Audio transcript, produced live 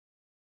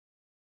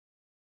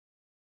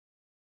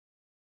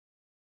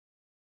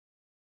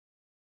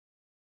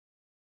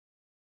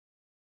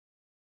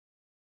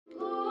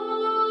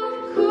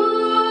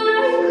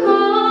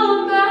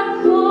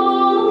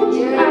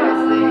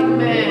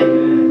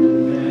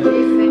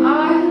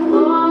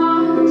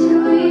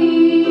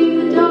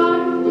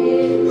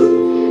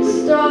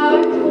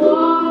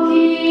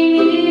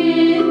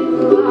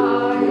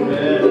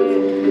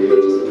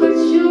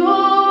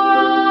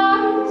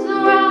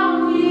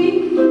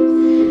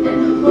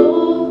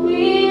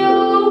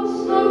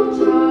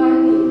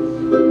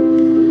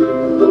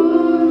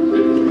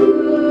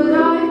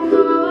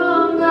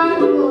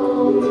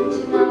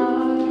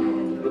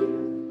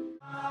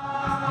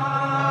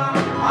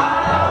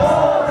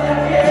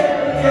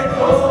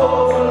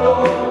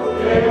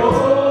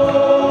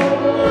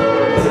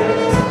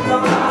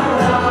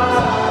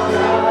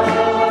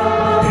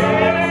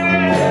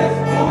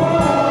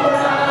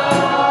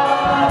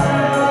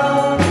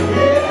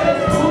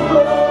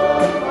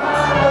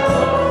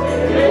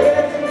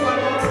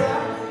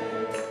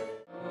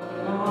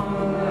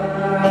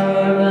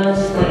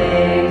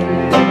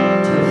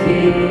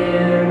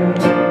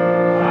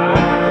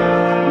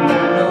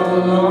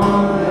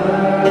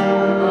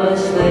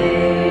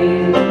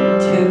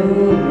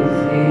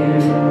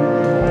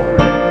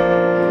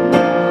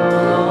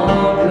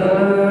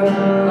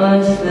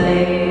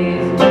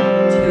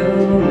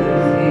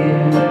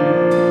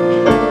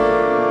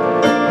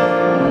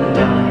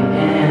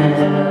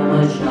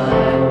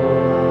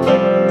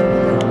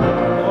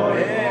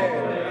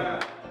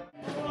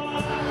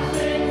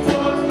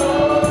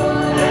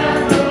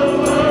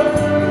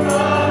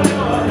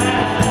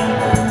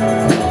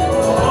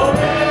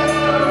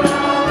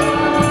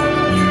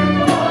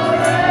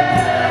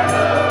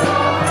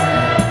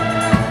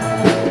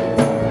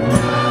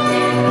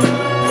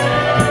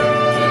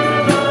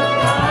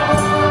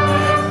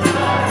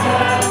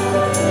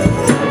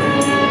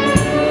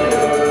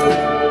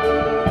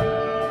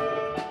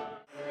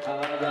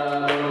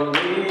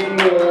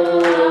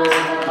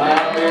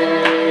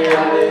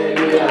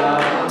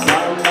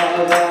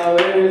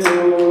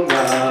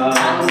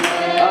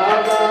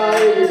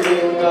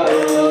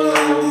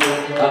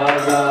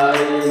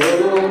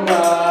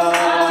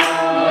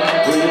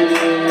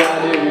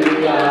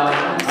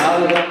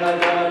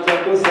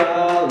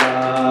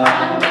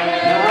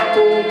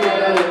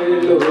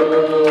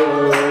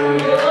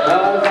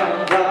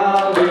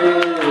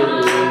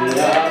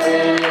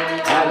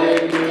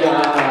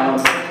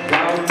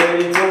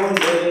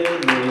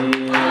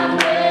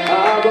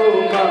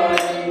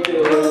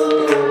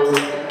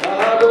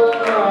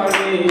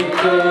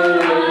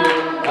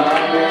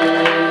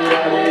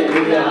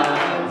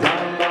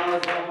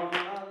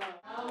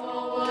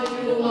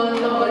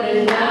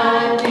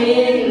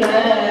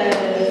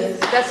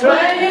That's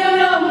right, you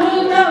know.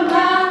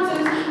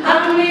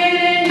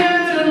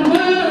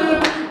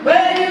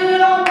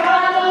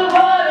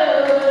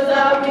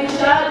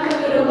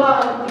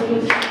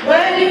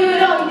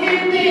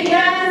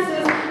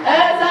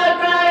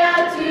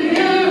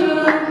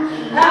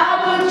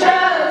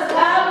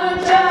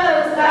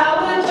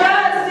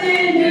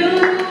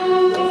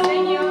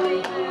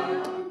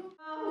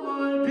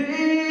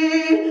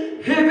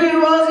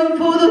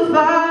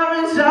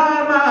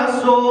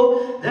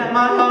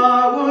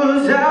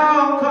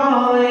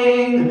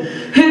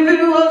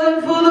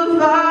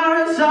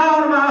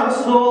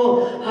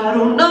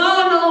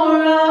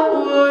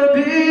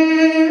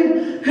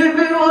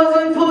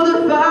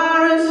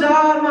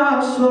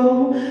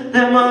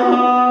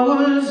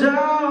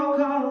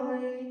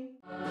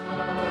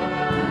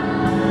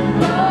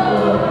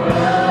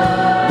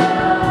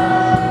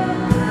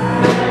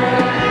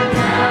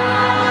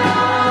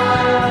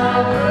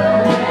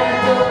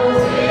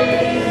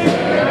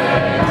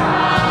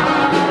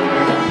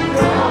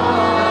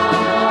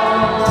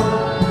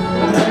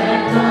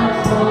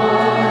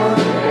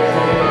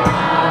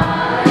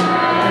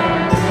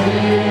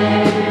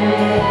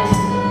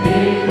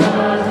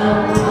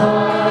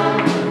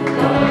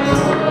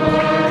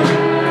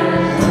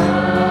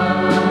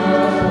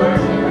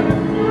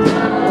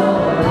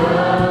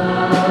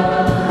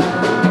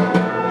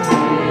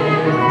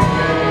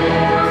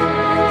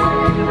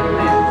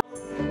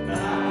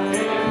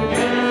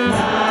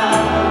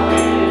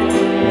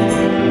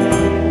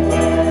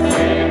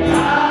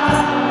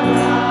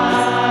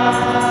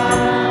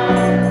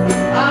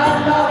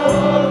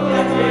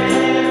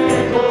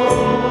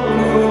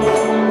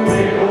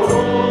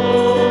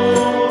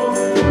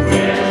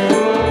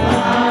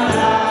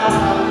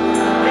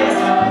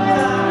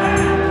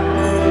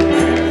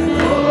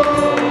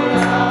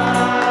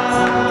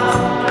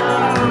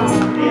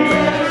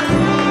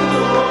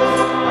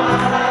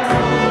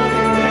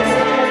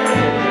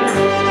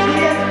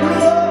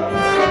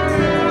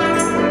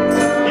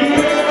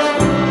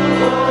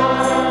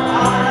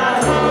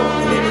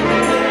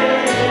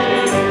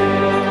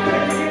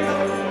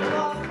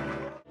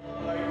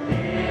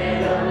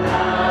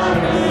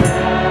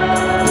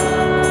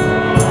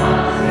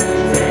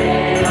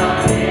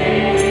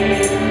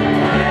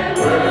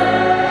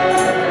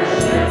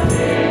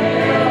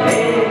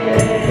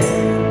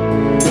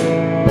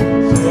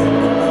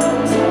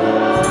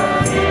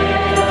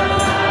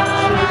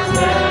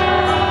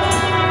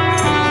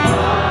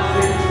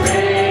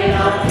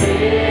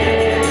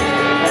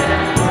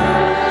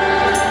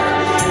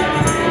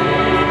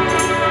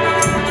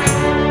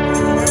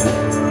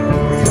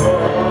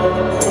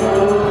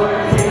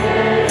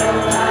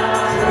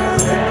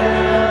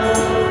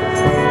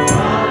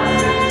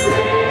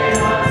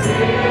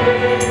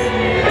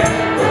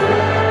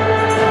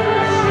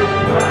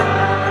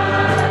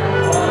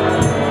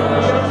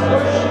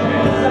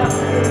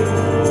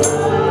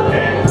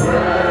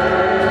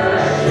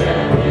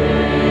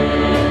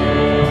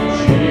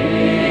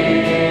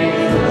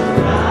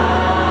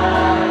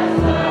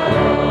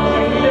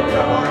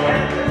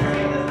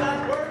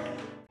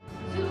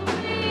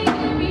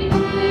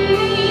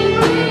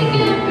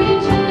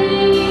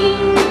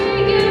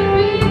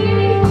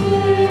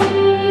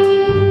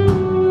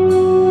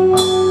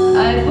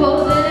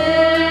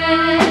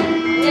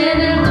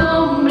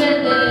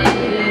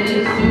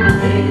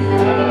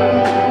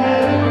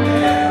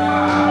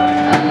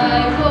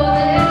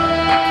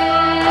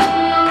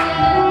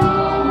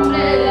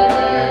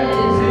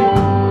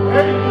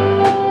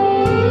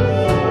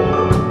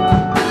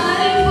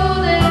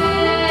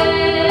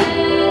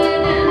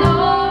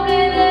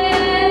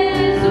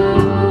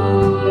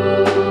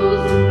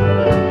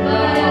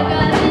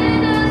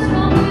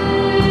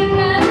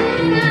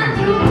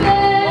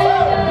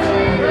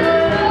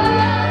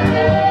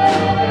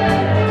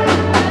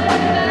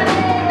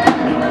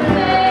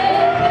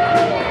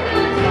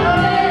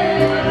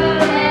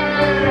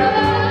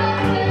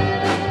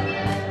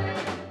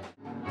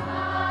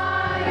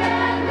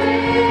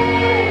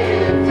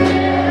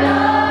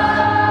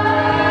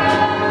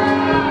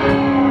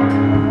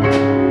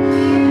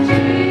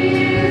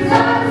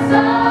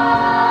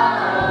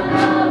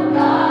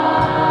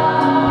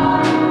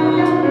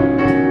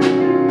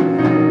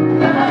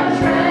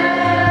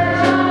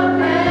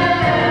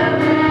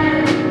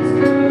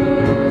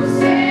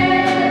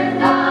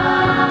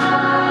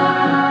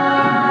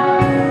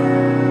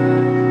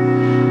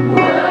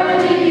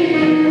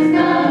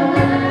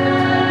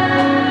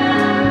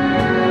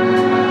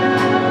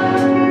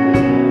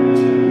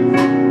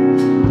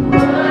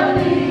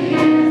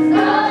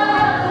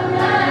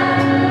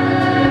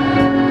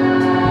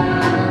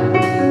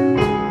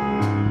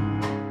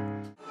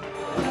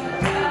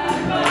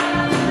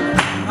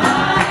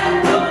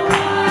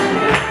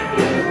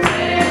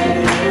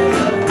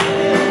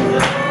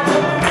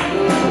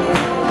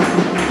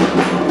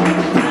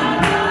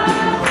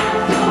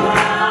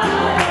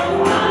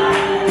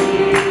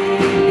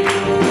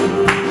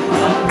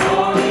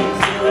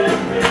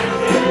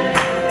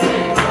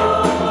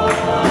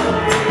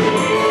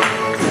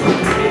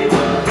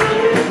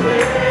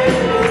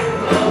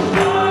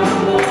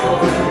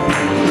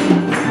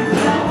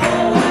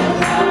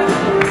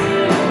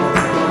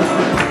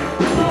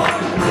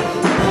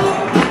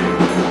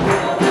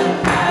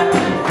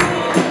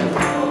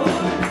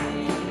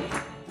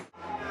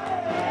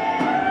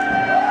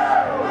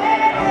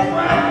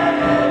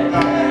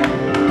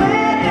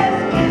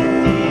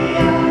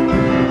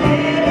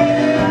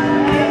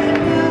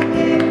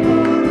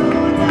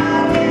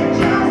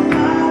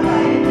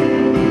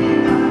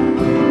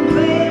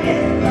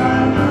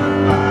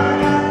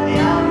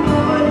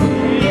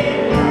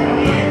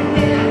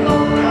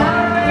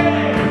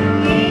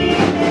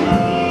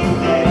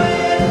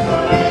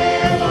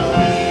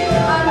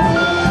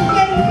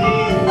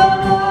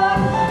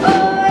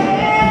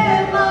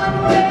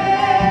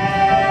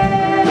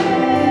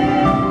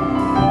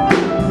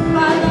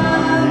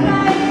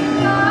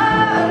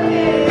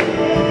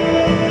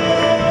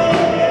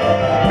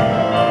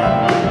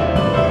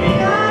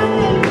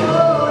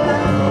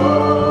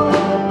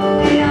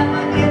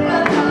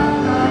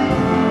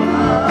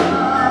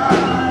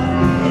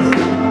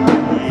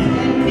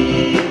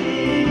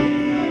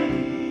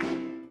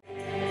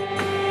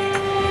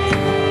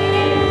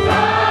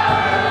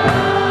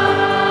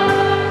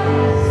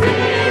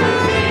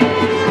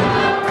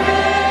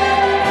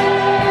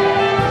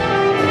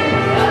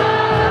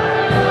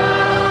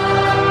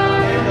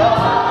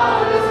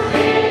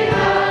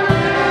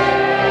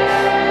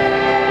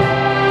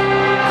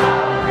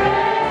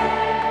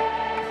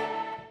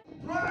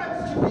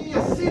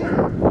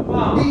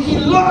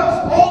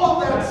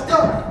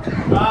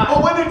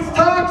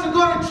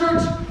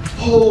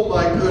 Oh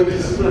my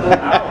goodness.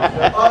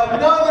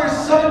 Another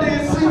Sunday.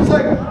 It seems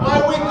like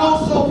my week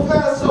goes so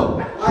fast, so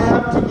I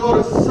have to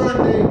go to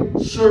Sunday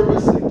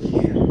service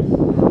again.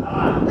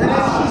 And it's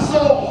just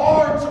so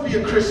hard to be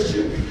a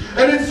Christian.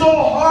 And it's so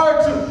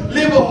hard to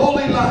live a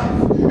holy life.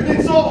 And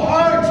it's so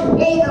hard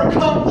to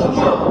overcome the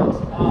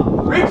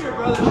world. Preacher,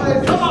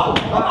 brother. Come on.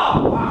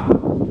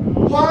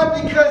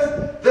 Why? Because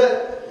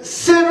the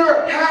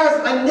sinner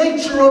has a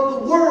nature of the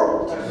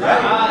world.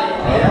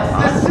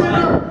 The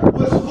sinner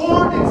was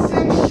born in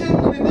sin, shame,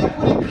 and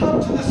iniquity, come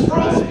to this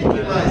world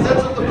speaking lies.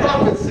 That's what the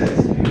prophet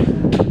says.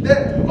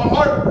 That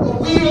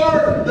we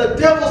are the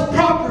devil's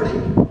property.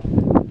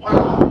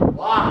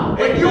 Wow.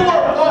 When you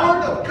are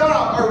born of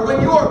God, or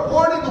when you are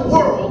born in the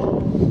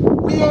world,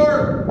 we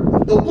are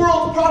the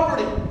world's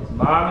property.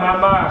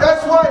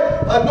 That's why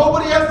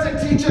nobody has to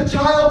teach a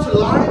child to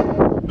lie.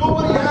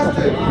 Nobody has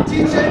to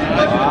teach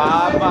anybody to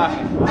do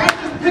anything. They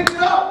just pick it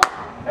up.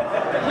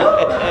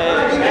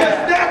 Because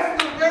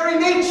that's the very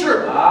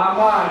nature.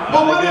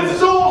 But when it's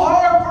so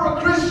hard for a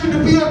Christian to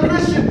be a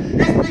Christian,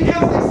 it's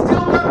because they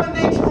still got the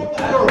nature of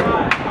the world.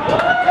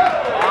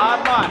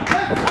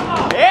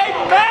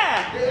 Amen.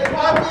 It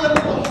might be a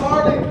little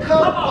hard and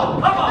tough,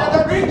 but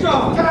that's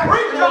the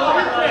facts in our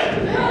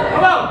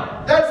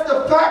lives. That's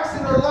the facts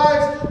in our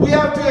lives. We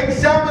have to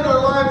examine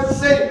our lives and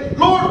say,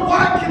 Lord,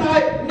 why can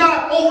I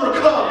not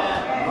overcome?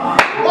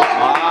 Why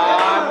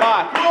can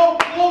I grow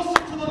closer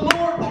to the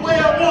Lord the way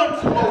I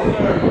want to, Lord?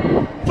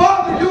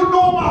 Father, you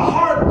know my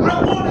heart.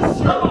 I want to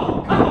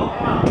serve.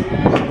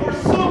 But for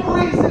some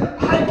reason,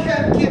 I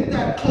can't get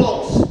that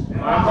close.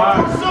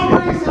 For some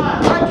reason, I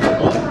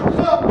can't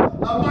overcome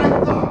my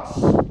thoughts.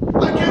 I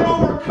can't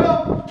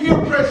overcome peer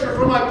pressure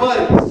from my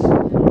buddies.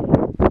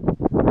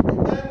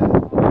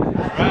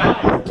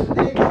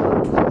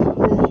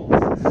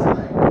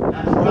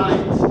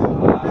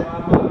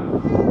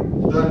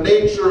 The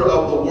nature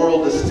of the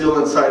world is still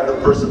inside the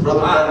person.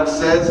 Brother Adam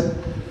says,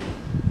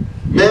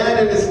 man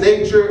in his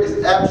nature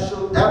is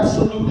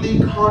absolutely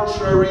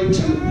contrary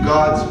to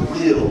God's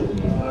will.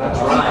 That's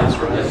right. That's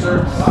right. Yes,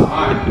 sir.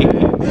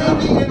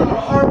 Maybe in our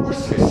heart we're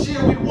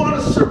sincere. We want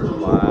to serve the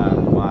Lord.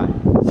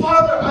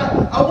 Father,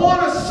 I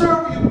want to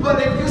serve you,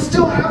 but if you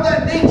still have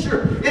that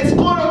nature, it's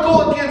going to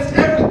go against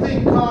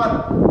everything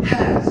God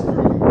has for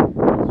you.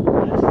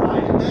 That's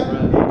right.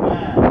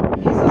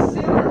 Amen. He's a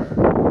sinner.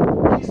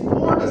 He's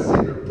born a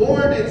sinner.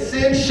 Born in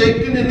sin,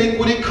 shaped in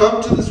iniquity,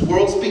 come to this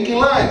world speaking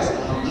lies.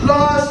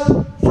 Lost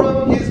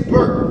from his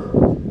birth.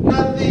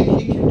 Nothing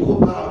he can do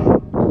about it.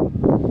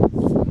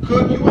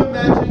 Could you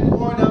imagine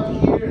going out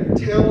here and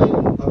telling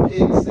a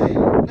pig, saying,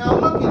 now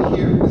look at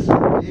here, Mr.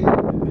 Pig.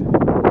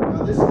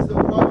 Now this is the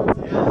prophet's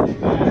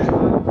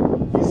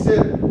announcement. He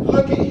said,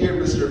 look at here,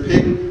 Mr.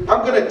 Pig.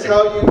 I'm going to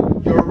tell you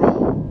you're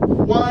wrong.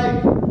 Why?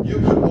 You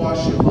could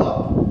wash him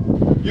up.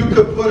 You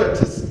could put a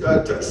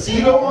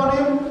tuxedo on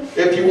him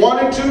if you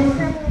wanted to.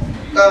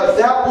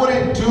 That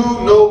wouldn't do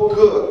no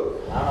good.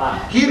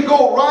 He'd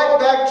go right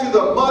back to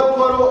the mud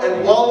puddle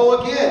and wallow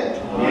again.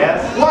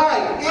 Yes.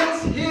 Why?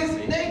 It's his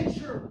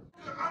nature.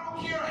 I don't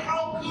care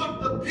how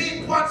good the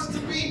pig wants to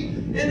be.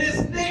 In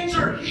his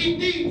nature, he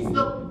needs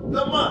the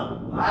mud.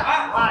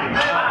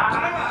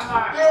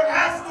 There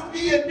has to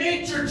be a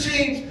nature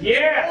change.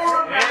 Yes.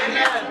 Or he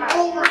has to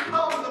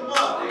overcome the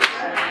mud. There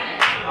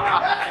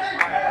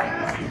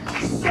has to be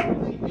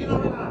something in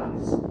our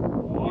lives.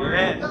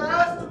 There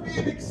has to be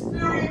an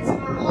experience in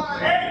our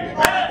lives in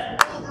order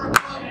to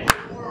overcome the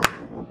world.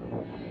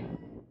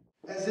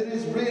 As it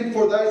is written,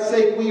 for thy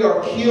sake we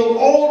are killed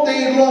all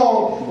day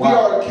long. We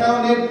are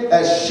accounted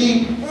as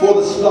sheep for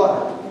the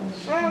slaughter.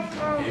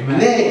 Amen.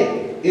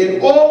 Nay, in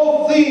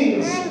all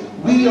things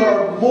we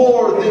are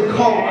more than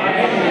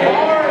conquerors.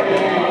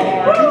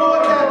 You know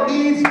what that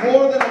means,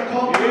 more than a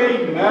conqueror?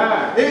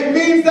 Amen. It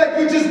means that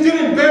you just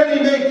didn't barely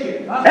make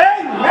it. Amen.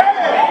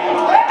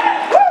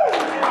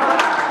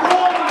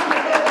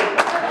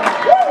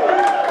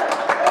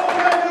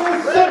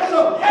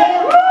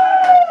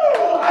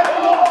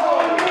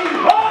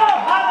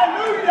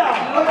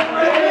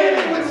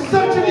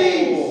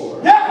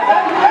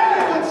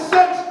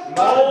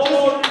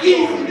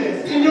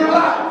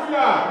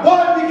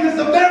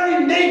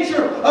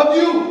 Of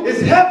you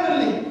is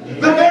heavenly.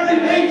 The very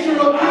nature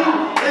of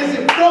you is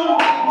from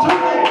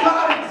eternal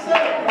God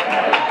himself.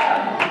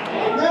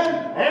 Amen.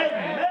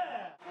 Amen.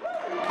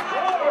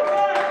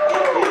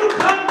 If you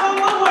come from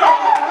the world, I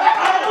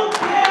don't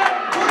care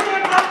who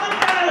you're coming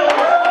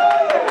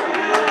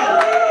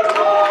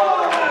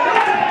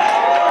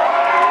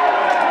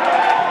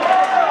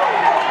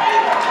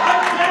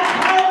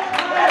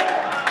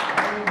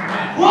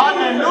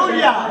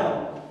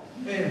Hallelujah.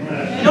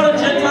 You know what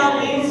Gentile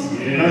means?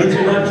 It means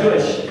you're not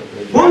Jewish.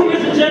 Who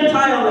is a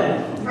Gentile then?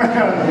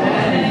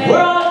 We're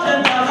all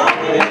Gentiles.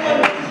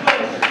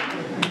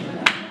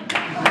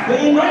 But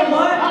you know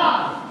what?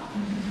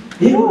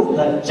 He was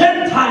the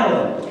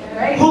Gentile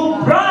who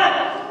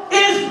brought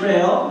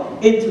Israel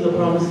into the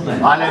promised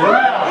land.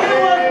 Hallelujah. He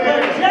was the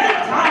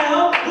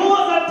Gentile who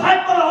was a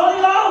type of the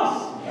Holy Ghost.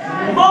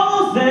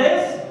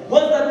 Moses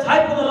was the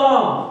type of the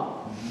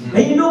law.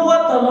 And you know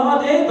what the law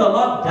Noah did? The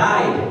Lord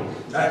died.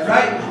 That's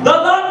right. The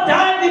Lord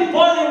died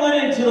before they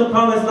went into the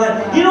promised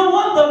land. You know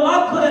what? The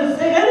Lord couldn't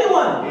save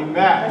anyone.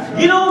 Amen.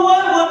 You know what?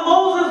 When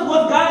Moses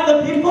was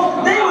guiding the people,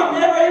 they were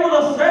never able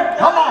to serve God.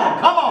 Come on,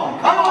 come on,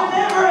 They come were on.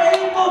 never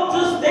able to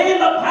stay in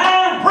the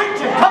path.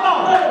 Preach it, come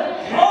on. The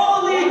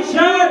Holy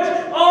Church.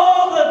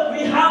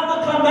 We have the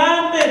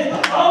commandments.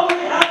 Oh, we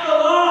have the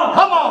law.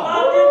 Come on.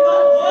 God did the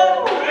word.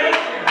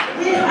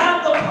 We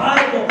have the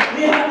Bible.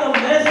 We have the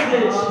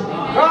message.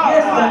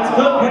 Yes, that's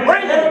good.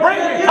 Bring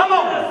it, come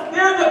on. The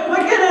Spirit of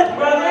quickeness,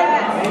 brother.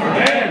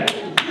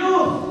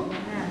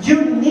 You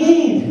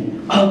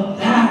need of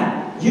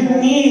that. You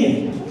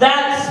need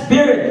that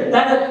Spirit,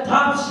 that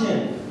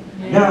adoption.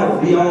 Now,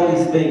 we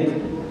always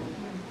think,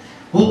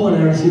 oh, when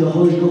I receive the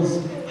Holy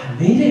Ghost, I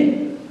made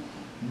it.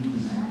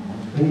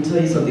 Let me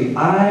tell you something.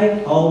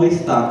 I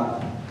always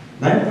thought,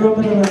 and I grew up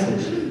in a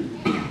message,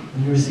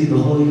 when you receive the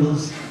Holy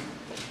Ghost,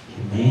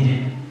 you made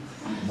it.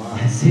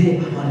 That's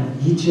it. I'm out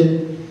of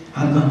Egypt.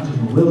 I've gone through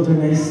the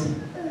wilderness.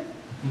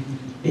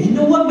 And you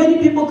know what? Many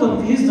people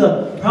confuse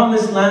the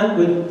promised land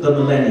with the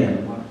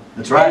millennium.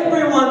 That's right.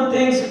 Everyone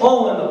thinks,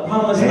 oh, in the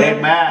promised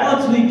land,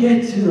 once we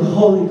get to the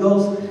Holy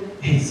Ghost,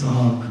 it's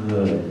all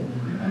good.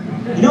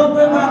 You know what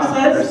Brother Mark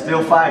says? They're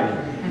still fighting.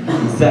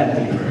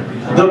 Exactly.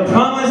 The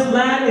promised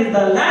land is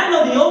the land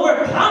of the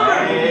overcomer.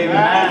 Amen.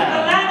 It's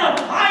the land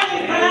of fighting.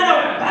 It's the land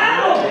of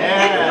battle.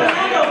 Yes. It's the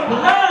land of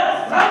blood,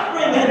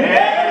 suffering, and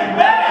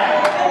Amen.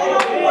 And you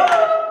know what?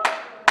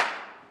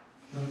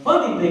 The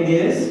funny thing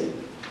is,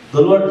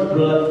 the Lord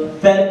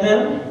fed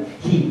them.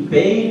 He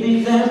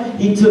bathed them.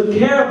 He took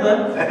care of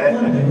them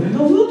when they were in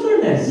the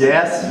wilderness.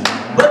 Yes.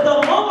 But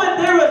the moment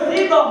they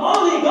receive the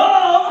Holy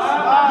Ghost,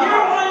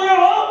 you're on your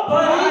own,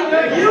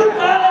 buddy. You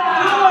gotta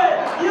do it.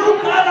 You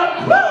gotta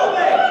prove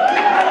it.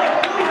 You gotta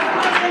do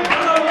something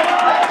for the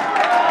Lord.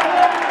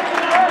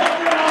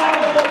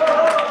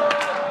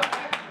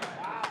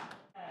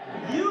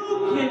 You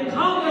can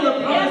conquer the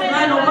promised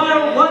land no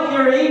matter what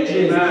your age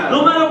is,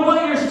 no matter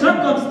what your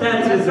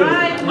circumstances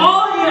is.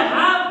 All you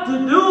have to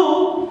do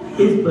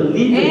is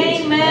believe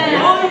it.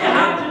 Amen. All you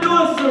have to do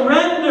is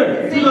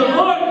surrender to the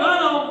Lord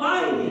God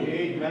Almighty.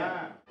 Amen.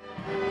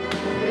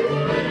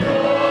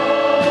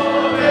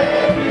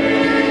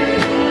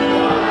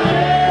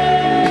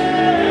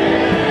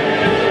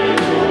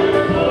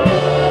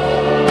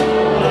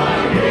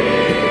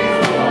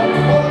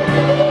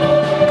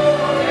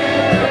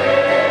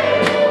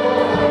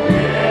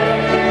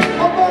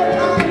 One more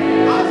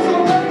time. I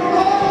surrender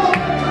all of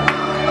it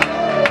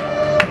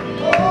tonight.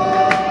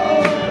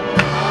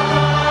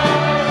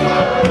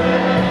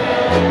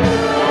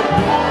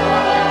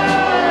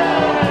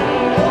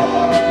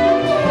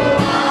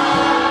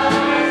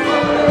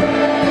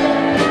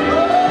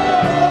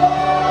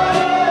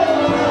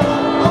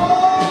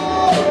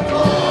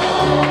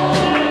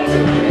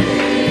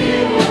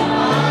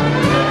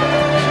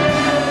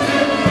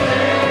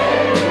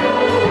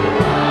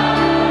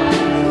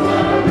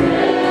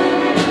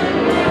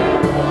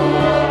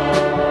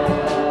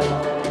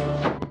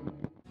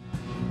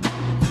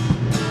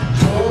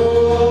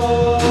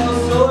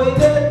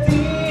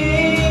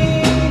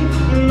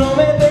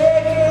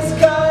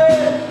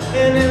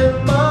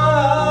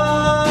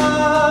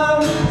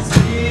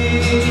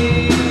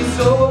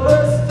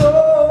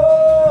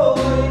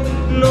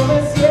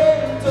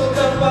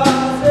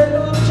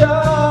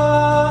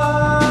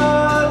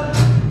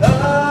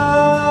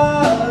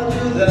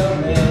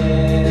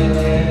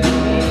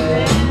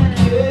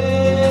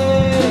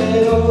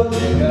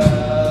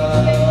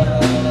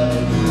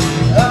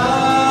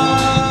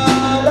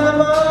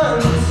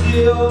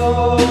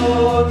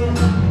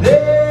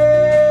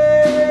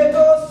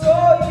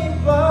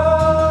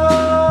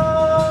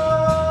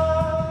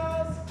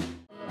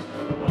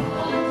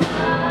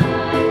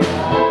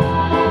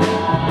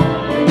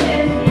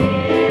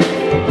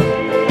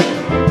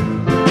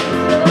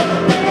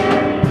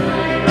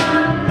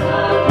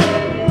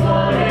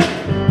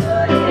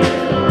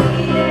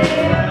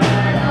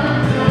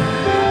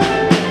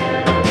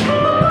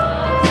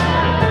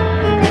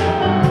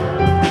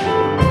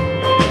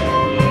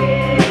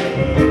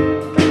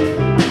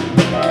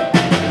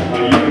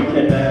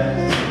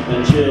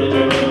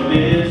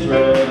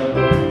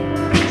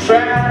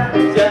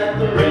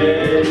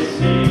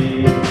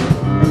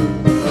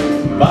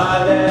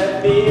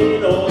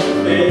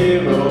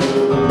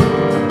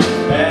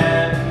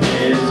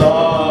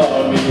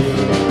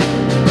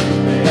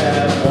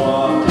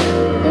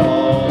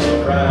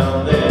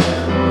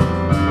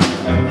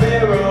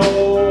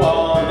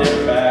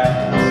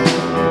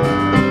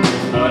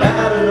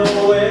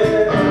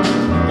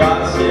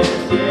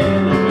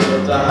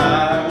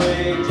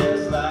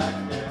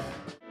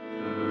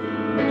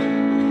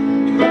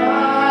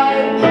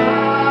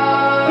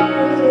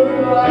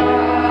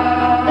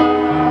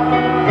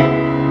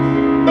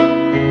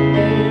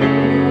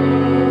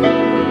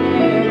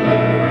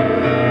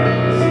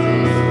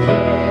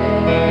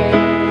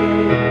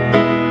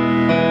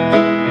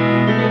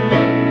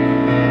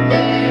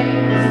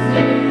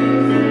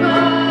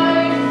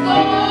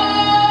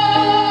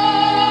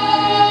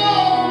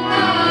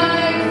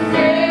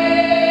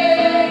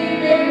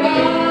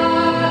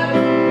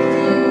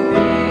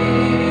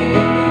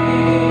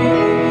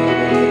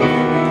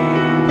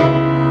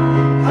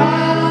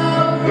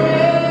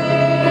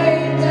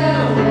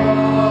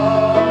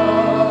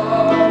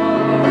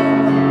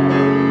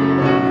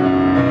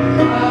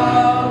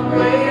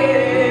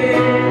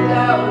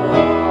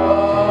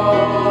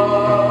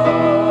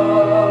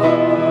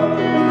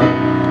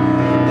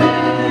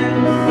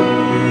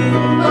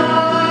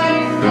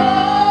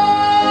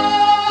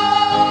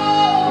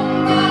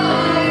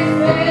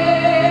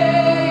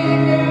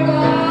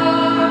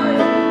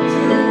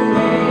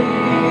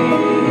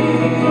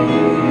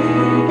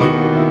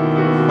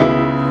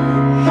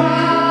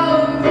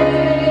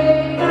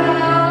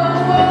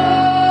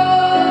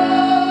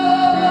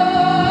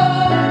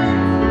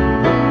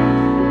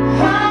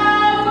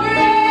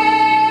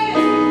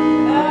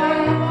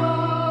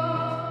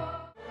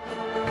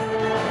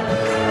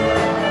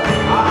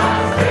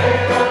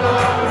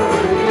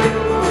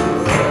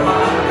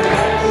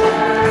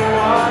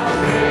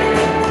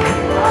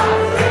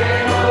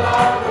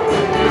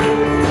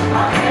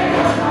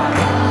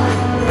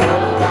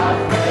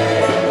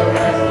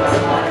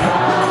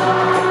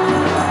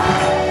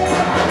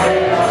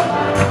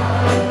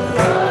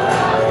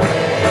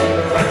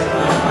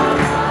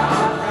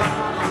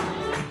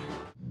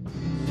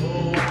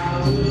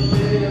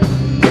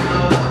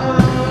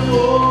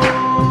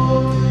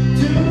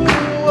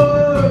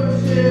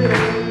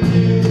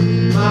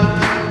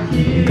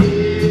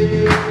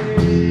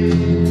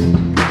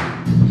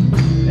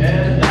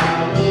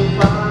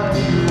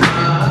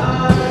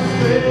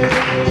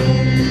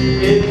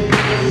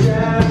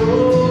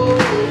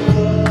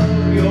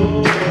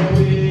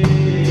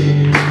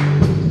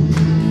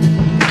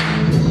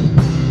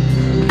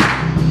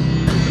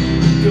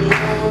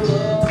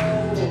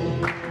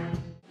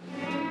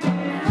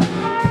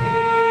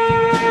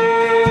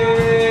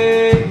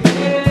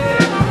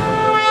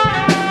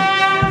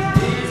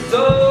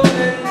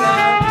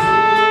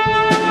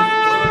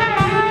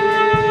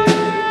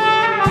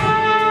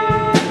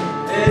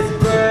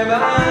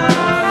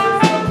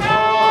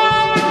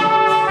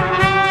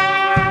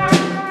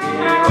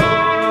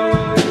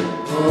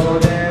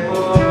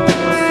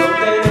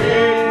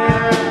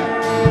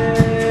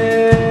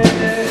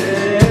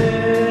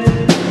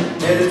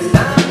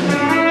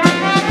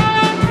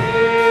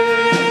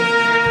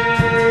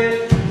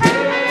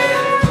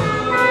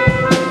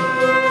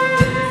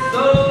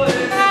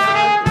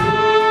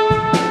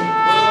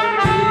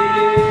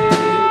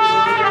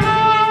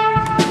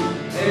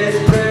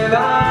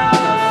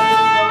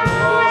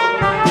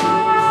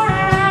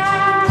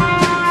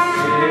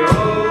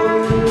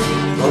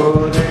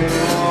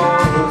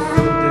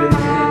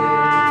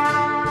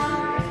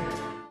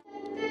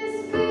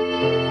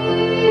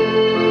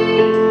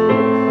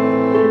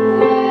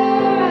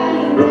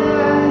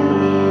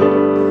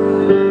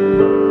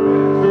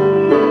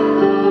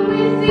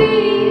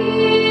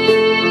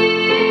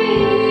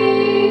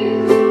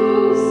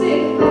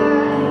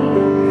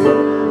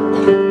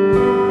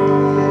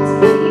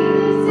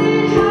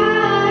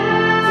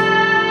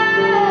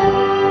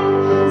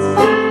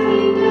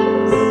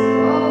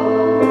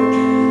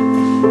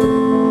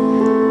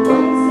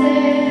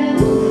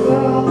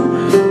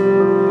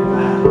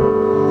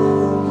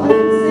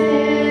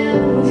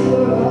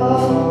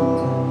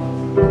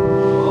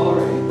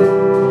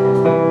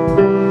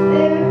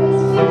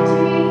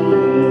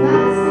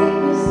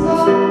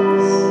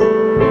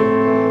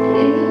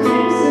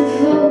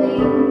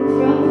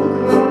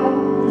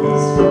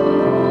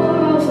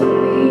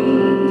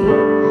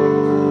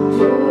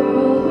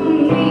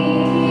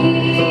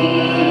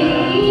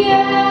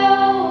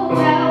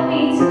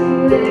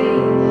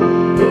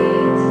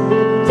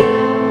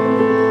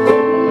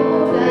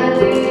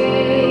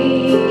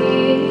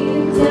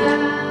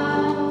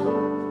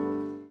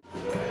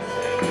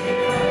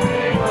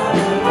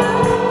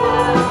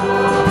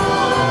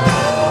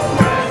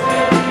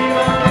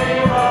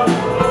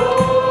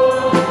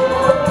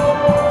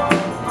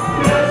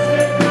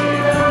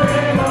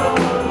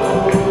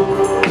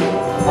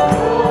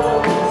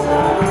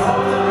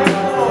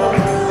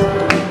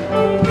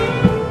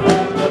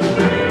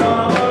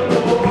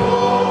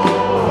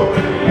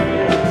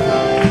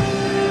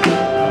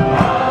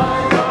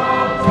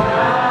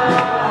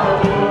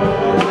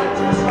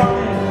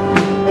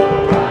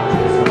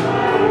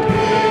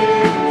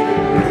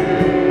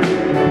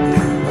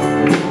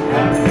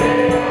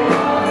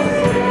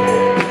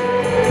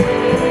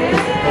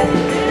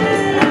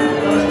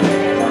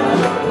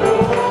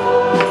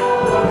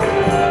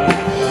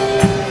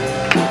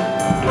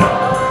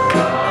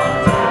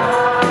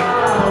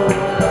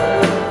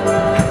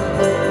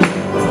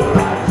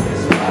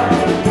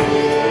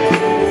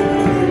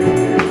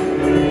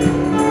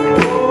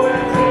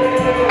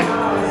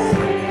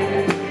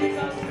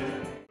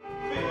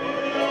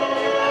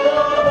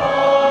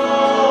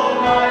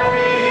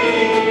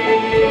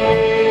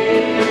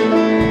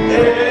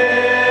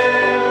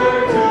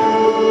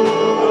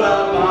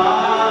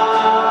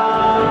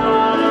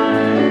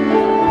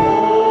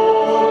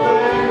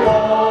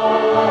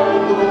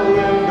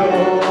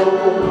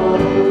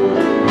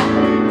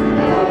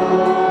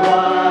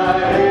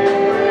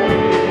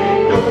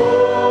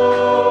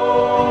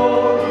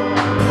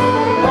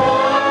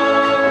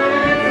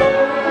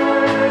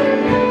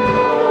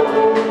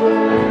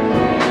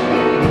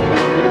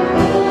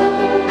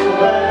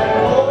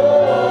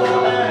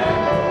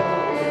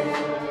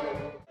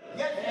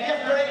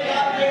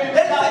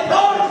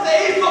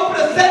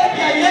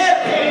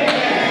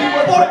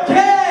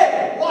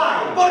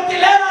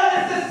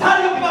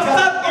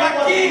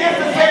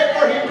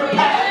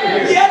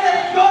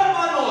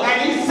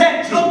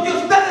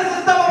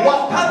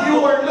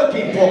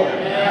 for.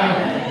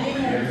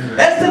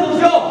 Él se los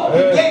dio.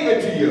 He gave it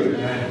to you.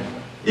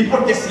 Y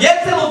porque si Él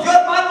se los dio,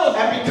 hermanos,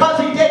 And because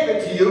He gave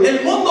it to you, el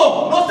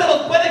mundo no se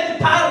los puede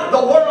quitar. the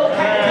world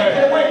can't take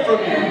it away from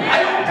you.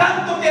 Hay un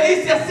canto que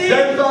dice así: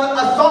 There's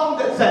a song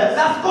that says,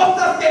 las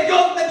cosas que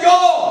Dios me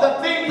dio, the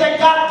things that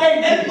God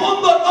gave el me,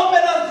 mundo no me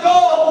las dio.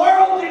 the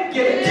world didn't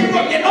give it to Y me.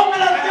 porque no me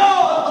las dio,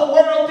 The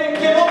world didn't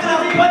give it no me to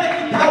las me. puede The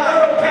quitar.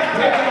 world can't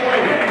take it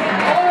away.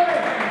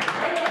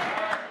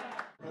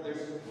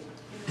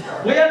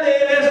 Voy a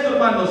leer esto,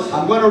 hermanos.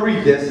 I'm going to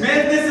read this. Me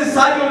es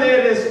necesario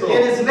leer esto.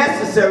 It is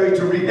necessary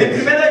to read En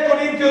this. 1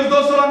 Corintios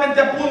 2 solamente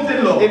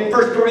apúntenlo. In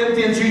 1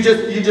 Corinthians, you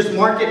just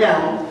mark it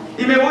down.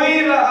 Y me voy a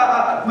ir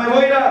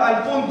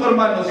al punto,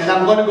 hermanos. And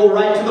I'm going to go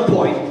right to the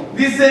point.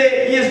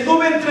 Dice, y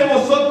estuve entre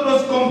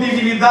vosotros con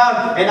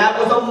debilidad And I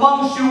was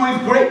amongst you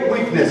with great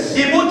weakness,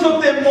 y mucho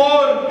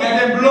temor y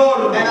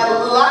temblor. and a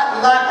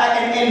lot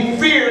and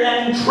fear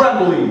and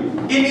trembling.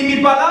 Y ni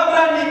mi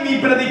palabra ni mi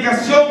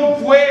predicación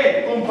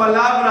fue con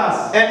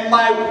palabras And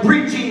my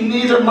preaching,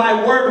 neither my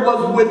word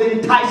was with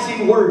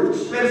enticing words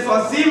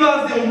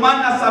persuasivas de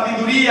humana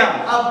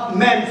sabiduría, of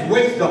men's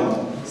wisdom,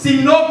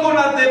 sino con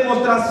la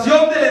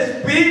demostración del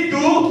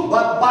Espíritu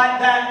but by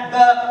the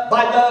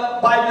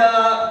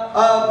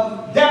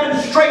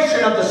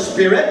demonstration of the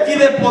Spirit y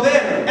de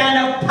poder,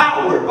 and of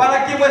power,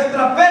 para que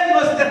vuestra fe no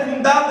esté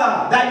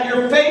fundada that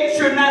your faith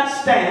should not en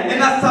stand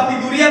la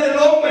sabiduría del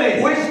hombre,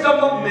 in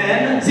wisdom of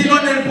men, sino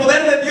en el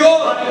poder de Dios.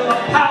 but in the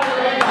power of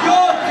God.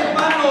 Dios,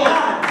 hermanos,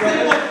 se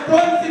mostró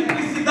en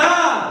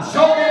simplicidad.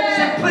 Show in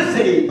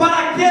simplicity.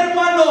 ¿Para qué,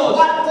 hermanos?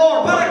 What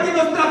for? Para que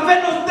nuestra fe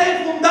no esté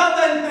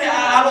fundada entre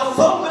a los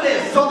hombres,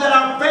 So that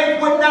our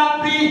faith would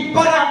not be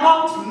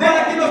amongst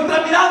para que men,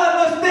 nuestra mirada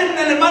no esté en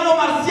el hermano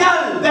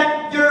Marcial,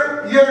 that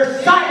your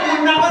sight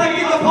would not para be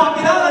que nuestra upon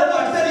mirada no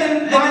esté en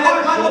el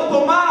hermano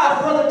Tomás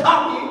Brother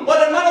Tommy o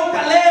el hermano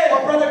Caleb,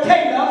 or Brother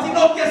Caleb,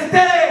 sino que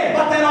esté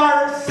but that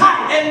our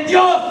sight en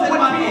Dios, would be in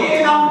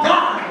hermanos, on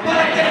God,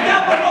 para que el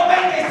diablo no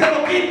venga y se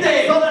lo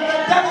quite, so that the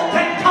devil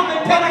can come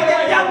and take para it que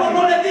el away diablo from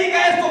no you, le diga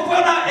esto fue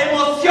una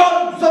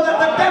emoción, so that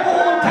the devil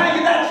won't tell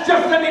you that's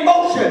just an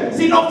emotion,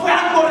 sino fue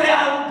algo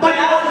real, but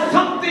it was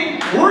something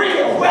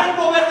real, fue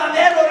algo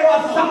verdadero, it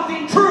was hermanos.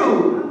 something true.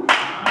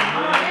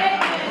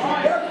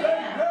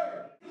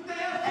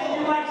 And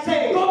you might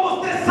say,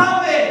 ¿Cómo usted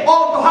sabe?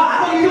 oh,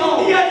 how do Porque you un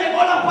know? día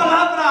llegó la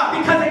palabra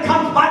Because it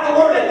comes by the me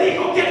word.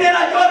 dijo quién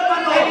era yo,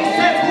 hermano. And he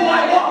said who I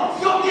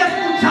was. Yo había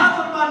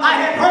escuchado, hermano. I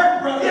had heard,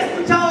 Había brother,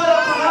 escuchado la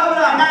and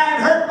palabra. I had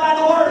heard by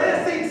the word.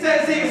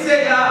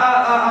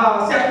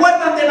 ¿Se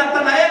acuerdan de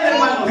Natanael,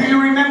 hermano? Do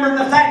you remember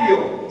Nathaniel?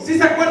 ¿Sí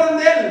se acuerdan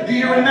de él? Do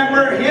you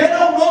remember him?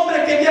 Era un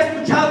hombre que había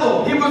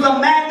escuchado. He was a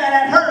man that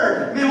had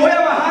heard. Me voy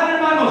a bajar,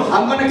 hermanos,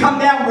 I'm going to come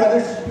down,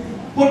 brothers,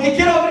 porque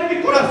quiero abrir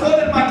mi corazón,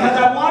 because hermanos. I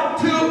want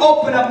to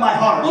open up my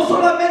heart, No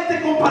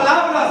solamente con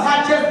palabras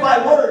not just by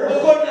o words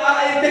con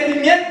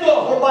entendimiento.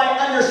 or by Miren,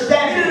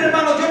 understanding.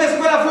 hermanos, yo en la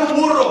escuela fui un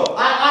burro. I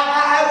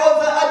was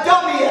a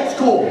dummy at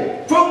school.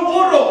 Fue un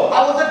burro.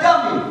 I was a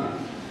dummy.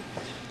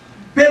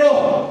 Pero,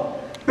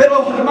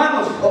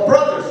 hermanos, But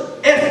brothers,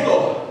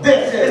 esto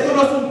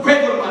no es un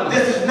juego, hermanos.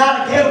 this is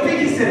not a Pero game.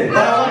 fíjense, But I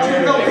want you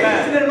to know,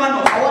 fíjense,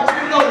 hermanos, I want you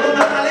to know that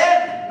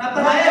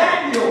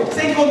Natanael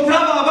se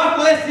encontraba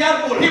abajo de ese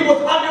árbol. he was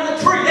under the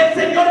tree. El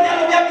Señor ya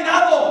lo había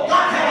mirado.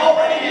 God had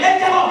already Él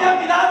ya lo había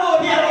mirado.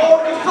 He had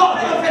already saw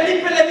Pero him.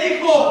 Felipe le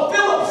dijo,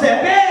 Philip said,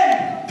 ven,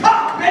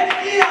 ven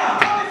mira,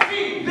 come and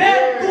see. ven,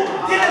 tú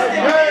tienes que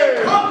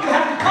venir Come, you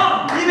have to come.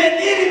 y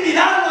venir y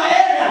mirarlo a You él.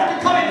 have to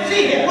come and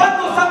see him.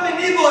 ¿Cuántos han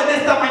venido en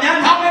esta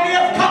mañana How many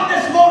have come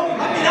this morning?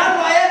 a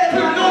mirarlo a él? To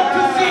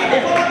see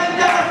him.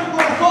 Solamente abra su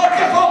corazón.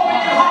 Just open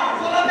your heart.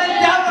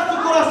 Solamente abra su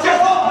corazón.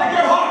 Just open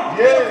your heart.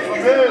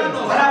 Fíjense,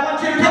 hermanos, But I want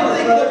you to know,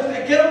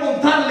 quiero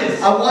contarles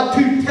I want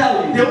to tell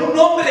de you un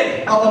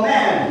hombre of a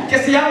man que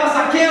se llama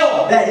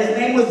Saqueo. that his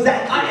name was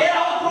Zacchaeus. Era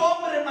otro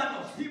hombre,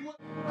 hermanos.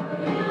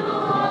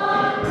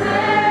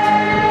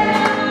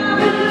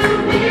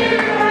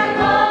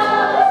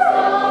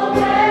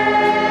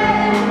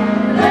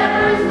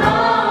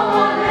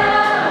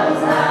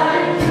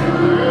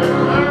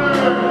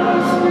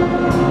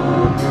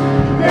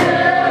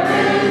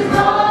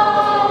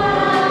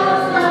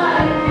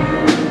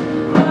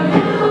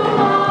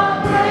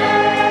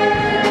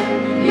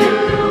 You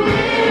do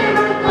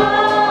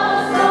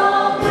miracles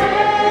so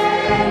great.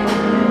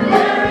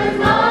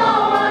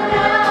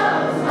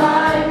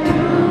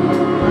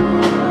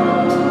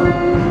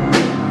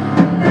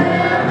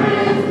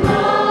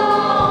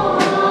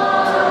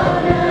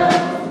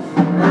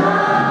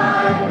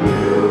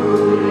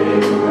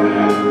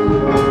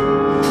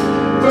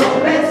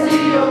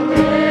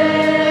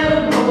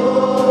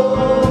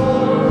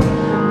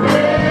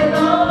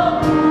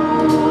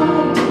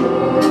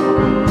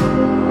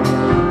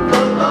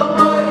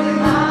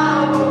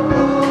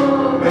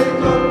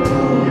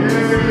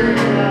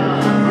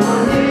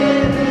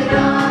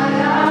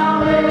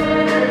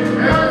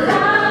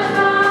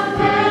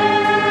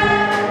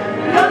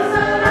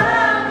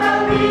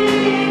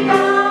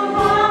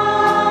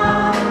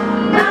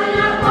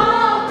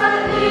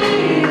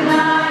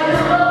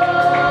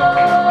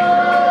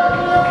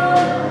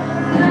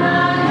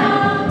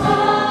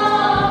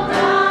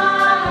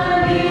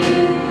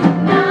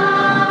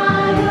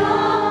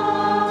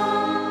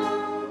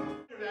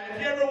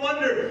 ever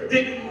wonder,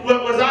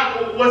 was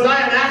I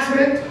an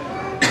accident?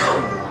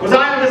 Was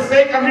I a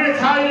mistake? I'm here to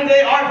tell you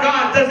today, our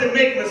God doesn't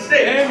make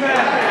mistakes. Amen.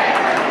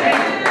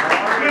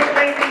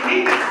 When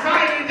He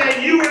decided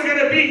that you were going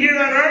to be here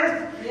on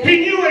earth,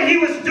 He knew what He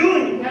was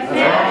doing. Because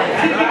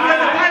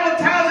the Bible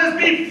tells us,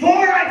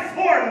 before I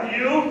formed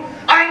you,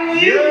 I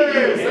knew you.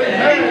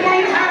 Before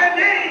you had a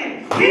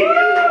name, He knew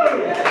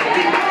you.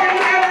 Before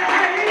you ever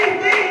had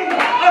anything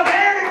of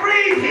air to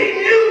breathe, He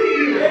knew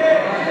you.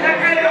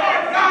 And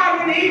our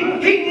God, when He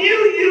knew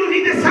you, He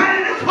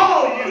decided to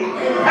call you.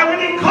 And when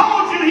He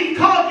called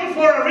you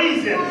for a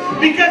reason.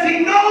 Because He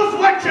knows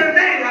what you're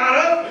made out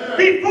of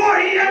before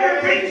He ever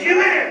brings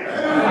you in.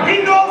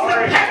 He knows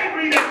the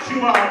pedigree that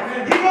you are.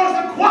 He knows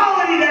the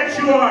quality that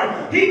you are.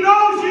 He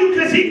knows you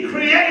because He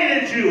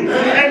created you.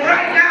 And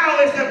right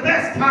now is the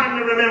best time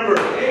to remember.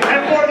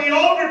 And for the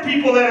older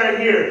people that are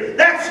here,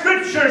 that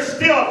scripture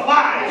still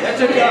applies.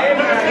 That's okay.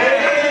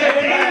 The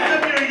days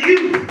of your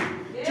youth.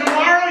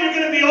 Tomorrow you're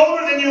going to be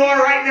older than you are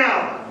right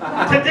now.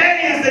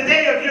 Today is the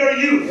day of your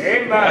youth.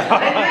 Amen.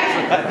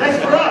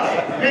 That's for us.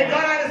 May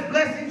God add His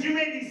blessings. You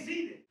may be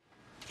seated.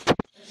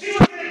 She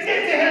was going to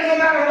get to Him no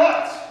matter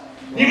what.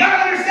 You got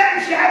to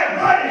understand she had a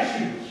blood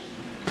issue.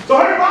 So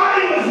her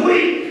body was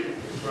weak.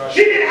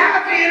 She didn't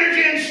have the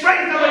energy and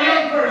strength of a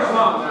young person.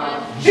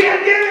 She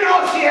had given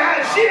all she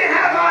had. She didn't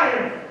have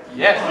iron.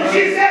 Yes. So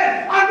she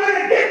said, I'm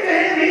going to get to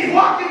Him. He's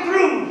walking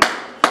through.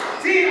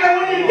 See,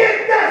 and when you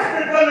get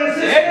desperate, brothers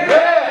and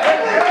sisters,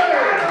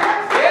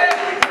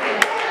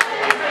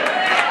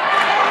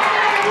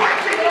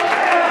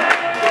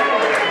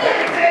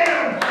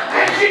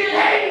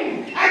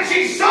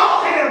 she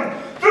saw Him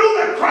through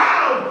the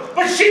crowd,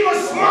 but she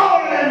was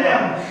smaller than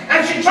them.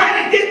 And she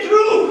tried to get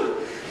through.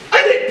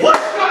 And they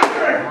pushed on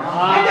her.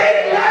 And they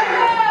didn't let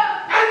her.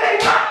 And they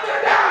knocked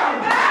her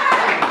down.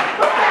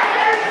 But that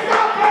didn't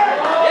stop her.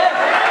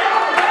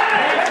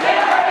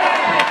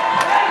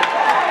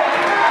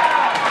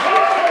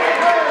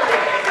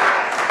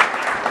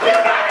 You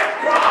gotta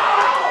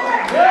crawl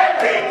and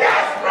be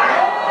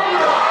desperate.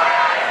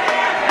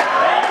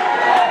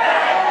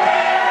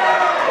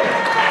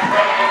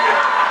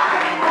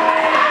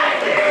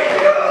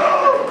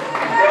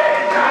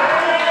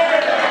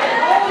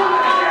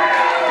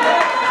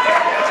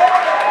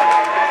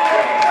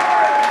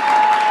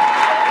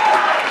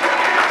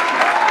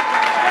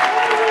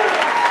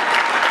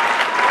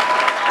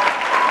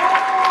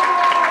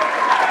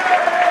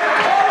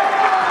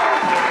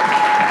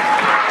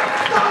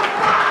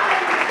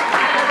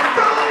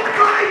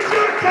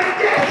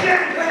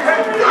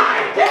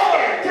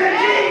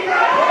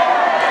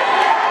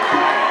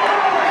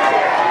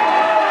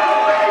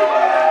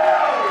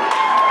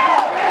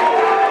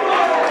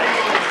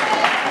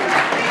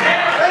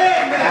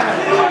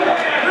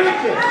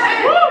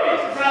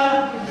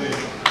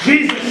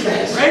 Jesus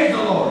says, praise the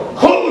Lord.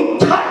 Who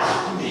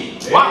touched me?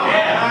 Wow.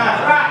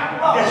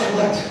 Yeah. Guess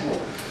what?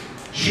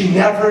 She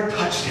never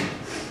touched Him.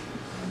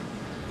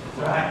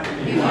 Right.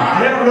 I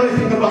never really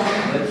think about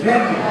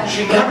that.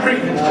 She never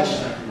even touched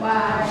Him.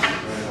 Wow.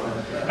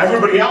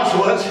 Everybody else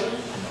was,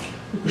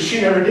 but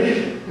she never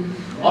did.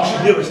 All she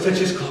did was touch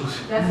His clothes.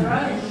 That's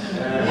right.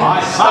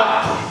 I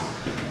stopped.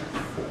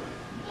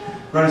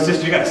 Brother and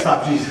sister, you got to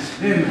stop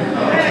Jesus.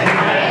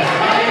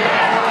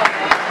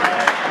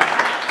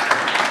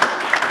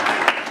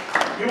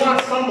 You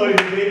want somebody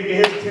today to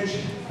get His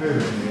attention.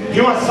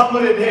 You want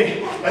somebody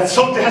today that's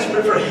so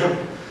desperate for Him,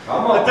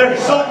 that they're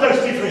so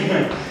thirsty for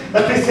Him,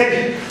 that they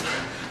say,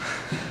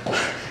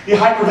 you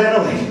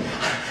hyperventilate.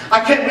 I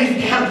can't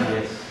leave camp.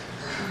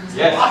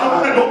 Yes. I don't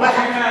want to go back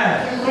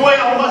the way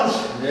I was.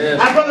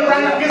 Yes. And Brother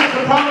Branham gives us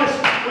a promise.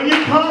 When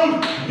you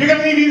come, you're going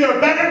to leave either a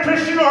better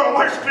Christian or a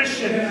worse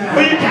Christian.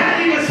 But you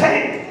can't leave the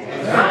same.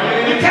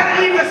 You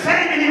can't leave the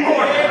same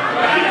anymore.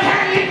 You